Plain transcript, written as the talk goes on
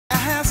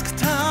Ask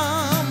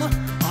Tom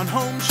on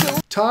Home Show.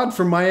 Todd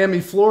from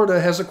Miami,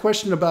 Florida has a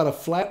question about a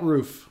flat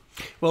roof.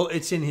 Well,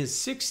 it's in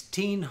his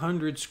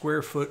 1,600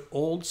 square foot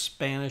old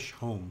Spanish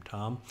home,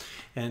 Tom.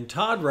 And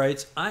Todd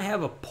writes, I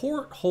have a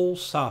porthole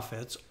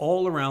soffits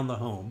all around the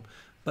home,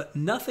 but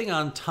nothing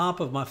on top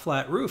of my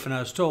flat roof. And I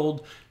was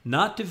told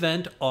not to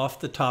vent off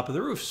the top of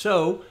the roof.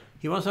 So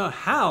he wants to know,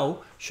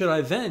 how should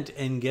I vent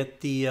and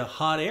get the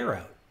hot air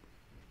out?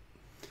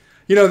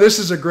 You know, this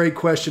is a great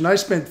question. I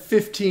spent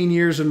 15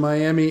 years in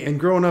Miami, and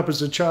growing up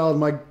as a child,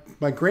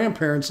 my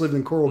grandparents lived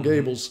in Coral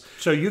Gables.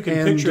 So you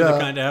can picture the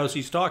kind of house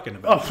he's talking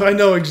about. Oh, I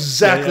know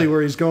exactly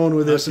where he's going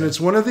with this, and it's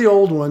one of the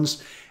old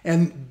ones,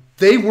 and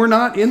they were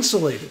not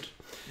insulated.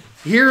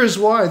 Here is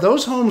why.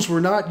 Those homes were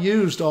not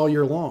used all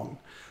year long.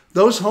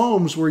 Those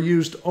homes were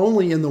used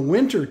only in the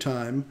winter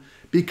time,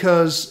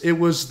 because it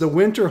was the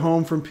winter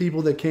home from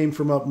people that came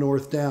from up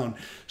north down.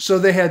 So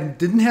they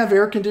didn't have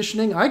air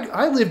conditioning.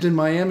 I lived in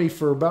Miami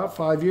for about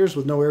 5 years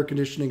with no air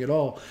conditioning at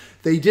all.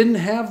 They didn't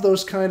have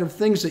those kind of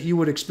things that you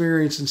would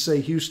experience in,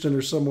 say, Houston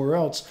or somewhere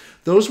else.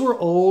 Those were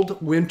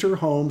old winter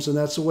homes, and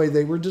that's the way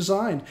they were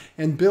designed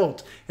and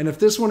built. And if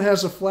this one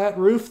has a flat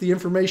roof, the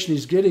information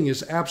he's getting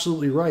is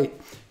absolutely right.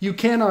 You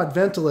cannot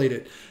ventilate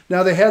it.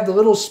 Now, they had the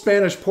little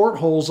Spanish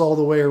portholes all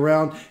the way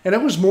around, and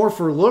it was more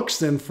for looks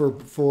than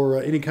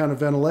for any kind of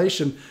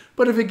ventilation.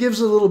 But if it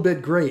gives a little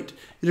bit, great.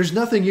 There's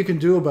nothing you can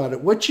do about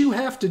it. What you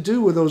have to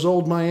do with those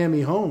old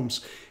Miami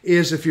homes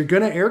is, if you're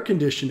going to air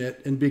condition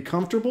it and be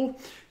comfortable,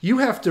 you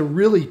have to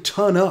really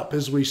ton up,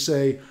 as we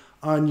say,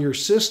 on your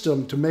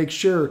system to make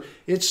sure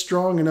it's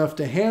strong enough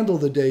to handle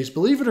the days.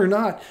 Believe it or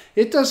not,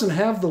 it doesn't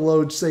have the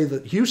load, say,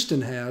 that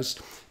Houston has,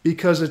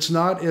 because it's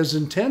not as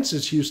intense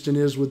as Houston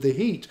is with the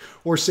heat,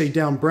 or say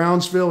down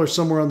Brownsville or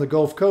somewhere on the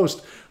Gulf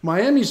Coast.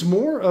 Miami's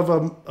more of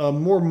a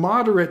more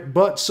moderate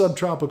but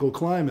subtropical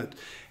climate.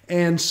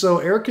 And so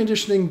air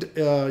conditioning,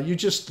 you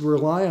just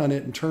rely on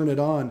it and turn it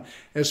on.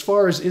 As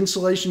far as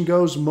insulation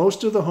goes,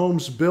 most of the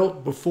homes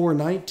built before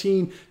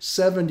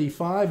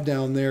 1975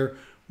 down there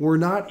were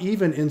not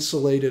even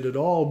insulated at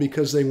all,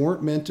 because they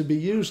weren't meant to be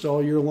used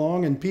all year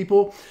long. And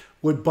people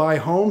would buy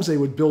homes, they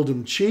would build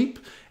them cheap,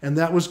 and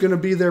that was going to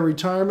be their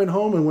retirement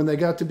home. And when they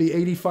got to be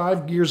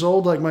 85 years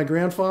old, like my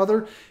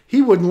grandfather,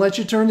 he wouldn't let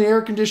you turn the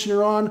air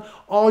conditioner on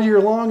all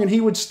year long, and he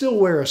would still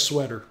wear a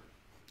sweater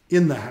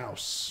in the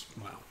house.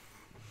 Wow.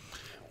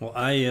 Well,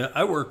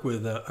 I work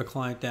with a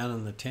client down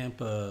in the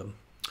Tampa,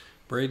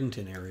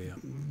 Bradenton area.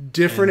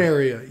 Different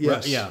area,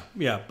 yes.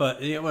 But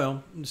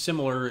well,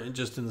 similar,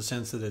 just in the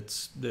sense that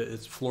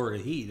it's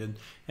Florida heat,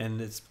 and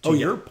it's to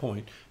your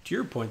point. To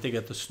your point, they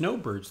got the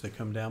snowbirds that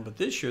come down, but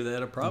this year they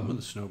had a problem with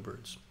the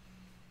snowbirds.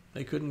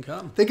 They couldn't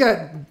come. They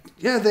got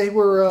they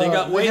were they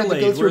got they had to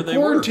go through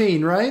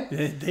quarantine, right?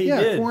 They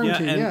did,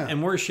 quarantine,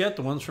 and worse yet,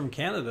 the ones from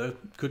Canada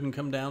couldn't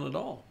come down at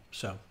all.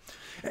 So.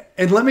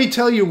 And let me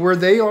tell you, where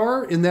they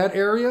are in that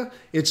area,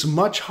 it's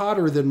much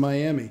hotter than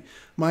Miami.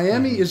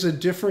 Miami is a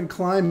different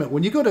climate.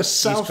 When you go to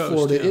South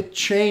Florida, it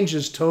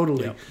changes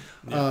totally.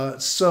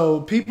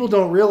 So people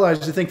don't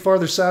realize, they think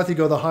farther south you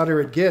go, the hotter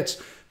it gets.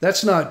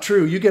 That's not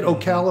true. You get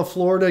Ocala,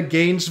 Florida,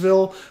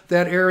 Gainesville,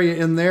 that area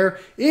in there,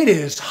 it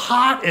is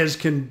hot as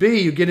can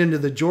be. You get into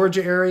the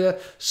Georgia area,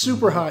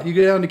 super hot. You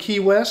get down to Key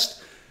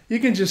West, you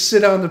can just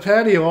sit on the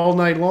patio all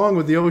night long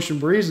with the ocean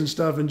breeze and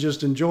stuff and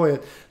just enjoy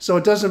it. So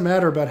it doesn't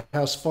matter about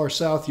how far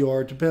south you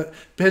are. It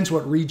depends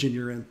what region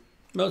you're in.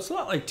 Well, it's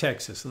not like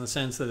Texas in the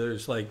sense that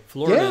there's like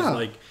Florida is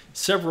like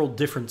several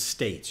different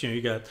states. You know,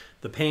 you got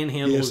the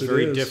Panhandle is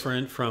very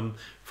different from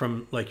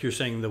like you're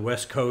saying the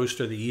West Coast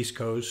or the East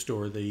Coast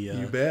or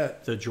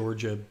the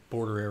Georgia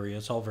border area.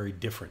 It's all very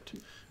different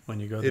when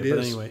you go there. But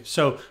anyway,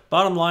 so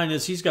bottom line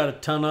is he's got to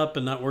ton up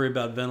and not worry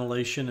about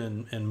ventilation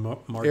and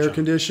march air on.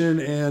 Condition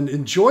and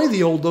enjoy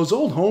those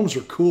old homes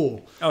are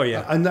cool. Oh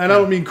yeah. And I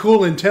don't mean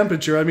cool in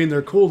temperature. I mean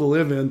they're cool to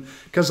live in,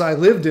 because I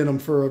lived in them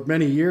for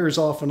many years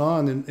off and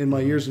on in my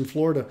years in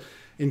Florida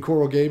in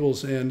Coral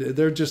Gables, and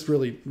they're just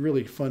really,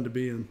 really fun to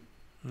be in.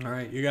 All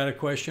right, you got a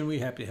question? We're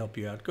happy to help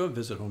you out. Go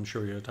visit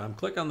HomeShowRadio.com.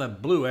 Click on the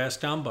blue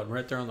Ask Tom button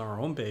right there on our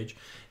homepage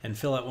and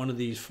fill out one of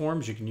these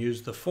forms. You can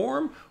use the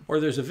form, or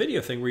there's a video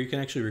thing where you can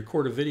actually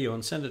record a video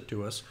and send it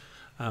to us.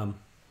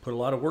 Put a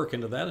lot of work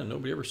into that, and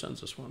nobody ever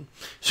sends us one.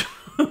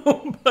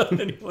 But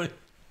anyway,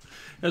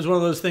 it's one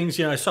of those things.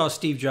 You know, I saw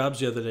Steve Jobs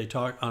the other day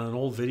talk on an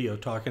old video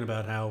talking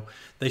about how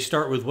they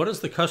start with what does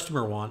the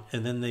customer want,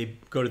 and then they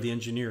go to the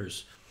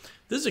engineers.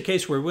 This is a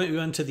case where we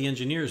went to the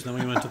engineers, and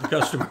then we went to the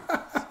customer.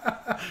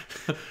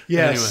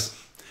 Yes. Anyway,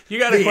 you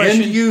got a question.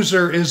 The end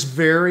user is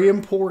very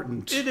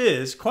important. It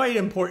is quite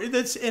important.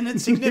 It's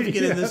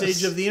significant in this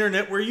age of the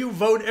internet where you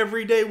vote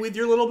every day with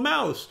your little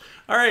mouse.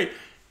 All right.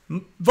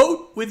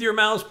 Vote with your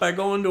mouse by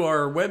going to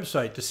our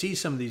website to see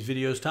some of these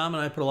videos. Tom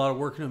and I put a lot of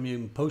work in them. You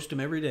can post them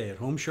every day at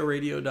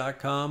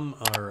HomeShowRadio.com,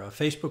 our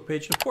Facebook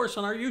page, and of course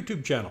on our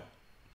YouTube channel.